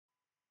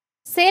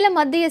சேலம்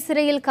மத்திய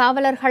சிறையில்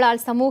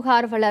காவலர்களால் சமூக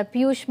ஆர்வலர்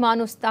பியூஷ்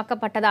மானுஷ்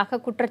தாக்கப்பட்டதாக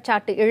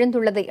குற்றச்சாட்டு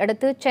எழுந்துள்ளதை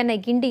அடுத்து சென்னை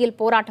கிண்டியில்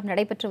போராட்டம்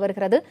நடைபெற்று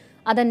வருகிறது.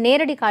 அதன்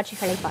நேரடி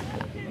காட்சிகளை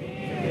பார்க்கலாம்.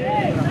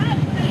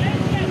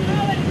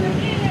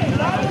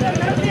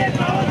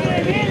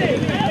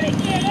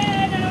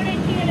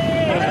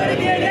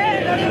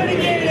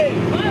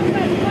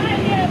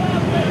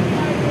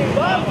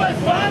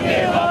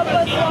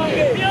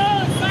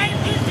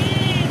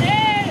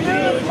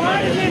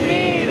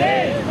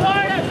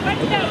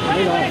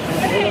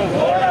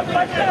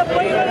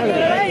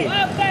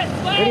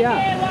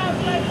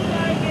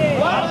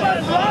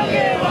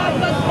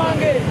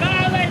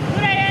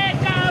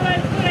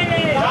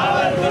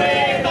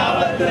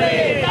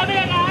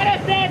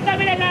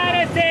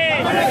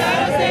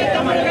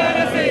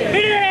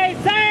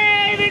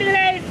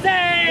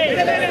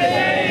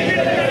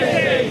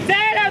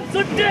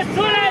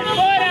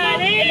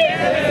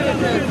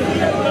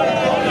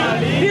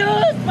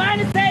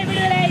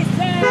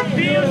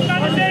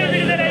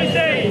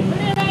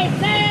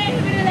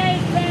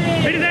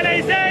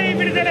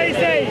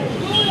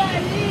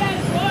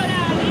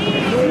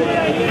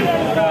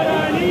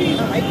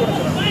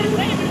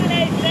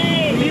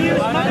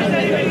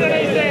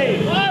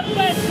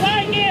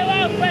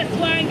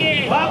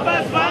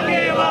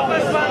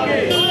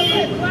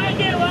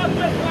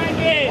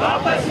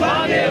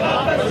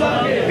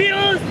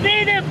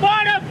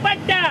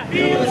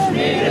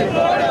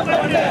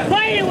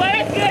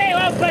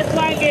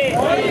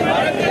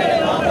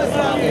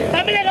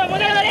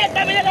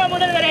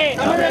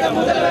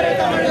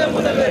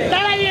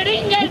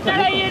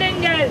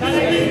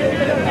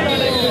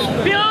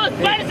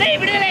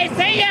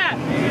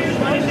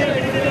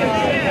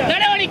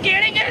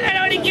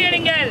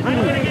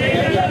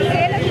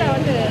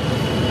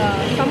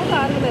 சமூக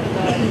ஆர்வலர்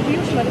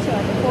பியூஷ் மனுஷ்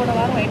போன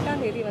வாரம்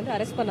 8ஆம் தேதி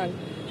அரெஸ்ட் பண்ணாங்க.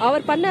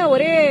 அவர் பண்ண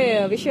ஒரே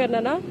விஷயம்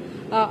என்னன்னா,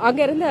 அங்க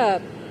இருந்த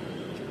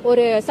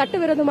ஒரு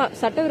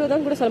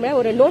சட்டவிரோதம் கூட சொல்ல முடியாது,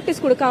 ஒரு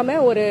நோட்டீஸ் கொடுக்காம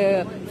ஒரு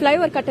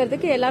ஃபிளைஓவர்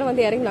கட்டுறதுக்கு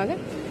எல்லாரும் இறங்கினாங்க.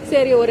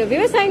 சரி, ஒரு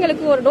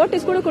விவசாயிகளுக்கு ஒரு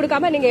நோட்டீஸ் கூட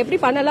கொடுக்காம நீங்க எப்படி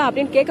பண்ணலாம்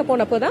அப்படின்னு கேட்க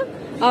போனப்போதான்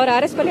அவர்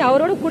அரெஸ்ட் பண்ணி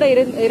அவரோட கூட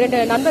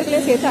 2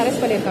 நண்பர்களையும் சேர்த்து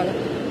அரெஸ்ட் பண்ணிருக்காங்க.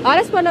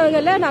 அரெஸ்ட்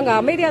பண்ணவங்கள நாங்க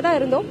அமைதியா தான்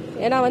இருந்தோம்.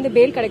 ஏன்னா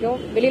பெயில் கிடைக்கும்,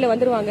 வெளியில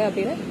வந்துருவாங்க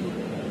அப்படின்னு.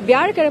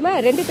 வியாழக்கிழமை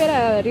 2 பேரை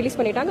ரிலீஸ்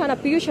பண்ணிட்டாங்க. ஆனா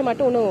பியூஷை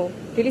மட்டும் ஒன்னும்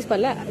ரிலீஸ்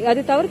பண்ணல.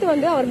 அது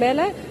தவிர்த்து அவர்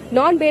மேல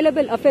நான்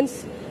பெயிலபிள் அஃபென்ஸ்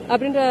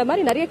அப்படின்ற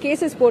மாதிரி நிறைய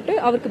கேசஸ் போட்டு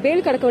அவருக்கு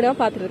பெயில் கிடைக்க விடாம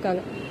பாத்துட்டு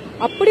இருக்காங்க.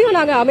 அப்படியும்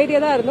நாங்க அமைதியா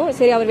தான் இருந்தோம்.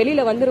 சரி, அவர்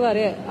வெளியில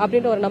வந்துருவாரு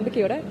அப்படின்ற ஒரு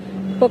நம்பிக்கையோட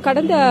இப்போ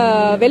கடந்த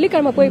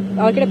வெள்ளிக்கிழமை போய்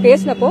அவர்கிட்ட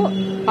பேசினப்போ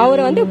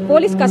அவர்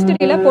போலீஸ்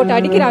கஸ்டடியில போட்டு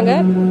அடிக்கிறாங்க,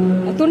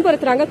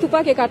 துன்புறுத்துறாங்க,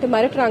 துப்பாக்கியை காட்டு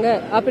மிரட்டுறாங்க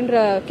அப்படின்ற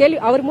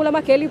அவர்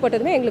மூலமா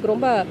கேள்விப்பட்டதுமே எங்களுக்கு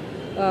ரொம்ப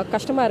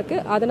கஷ்டமா இருக்கு.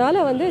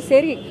 அதனால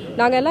சரி,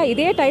 நாங்க எல்லாம்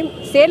இதே டைம்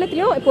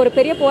சேலத்திலயும் இப்போ ஒரு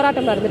பெரிய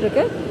போராட்டம் நடந்துட்டு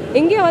இருக்கு.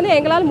 இங்கேயும்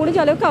எங்களால் முடிஞ்ச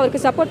அளவுக்கு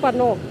அவருக்கு சப்போர்ட்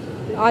பண்ணணும்,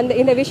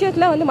 இந்த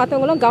விஷயத்துல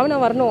மற்றவங்களும்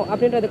கவனம் வரணும்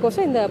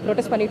அப்படின்றதுக்கோசம் இந்த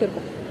ப்ரொடெஸ்ட் பண்ணிட்டு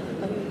இருக்கோம்.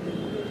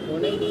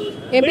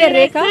 என் பேர்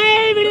ரேகா.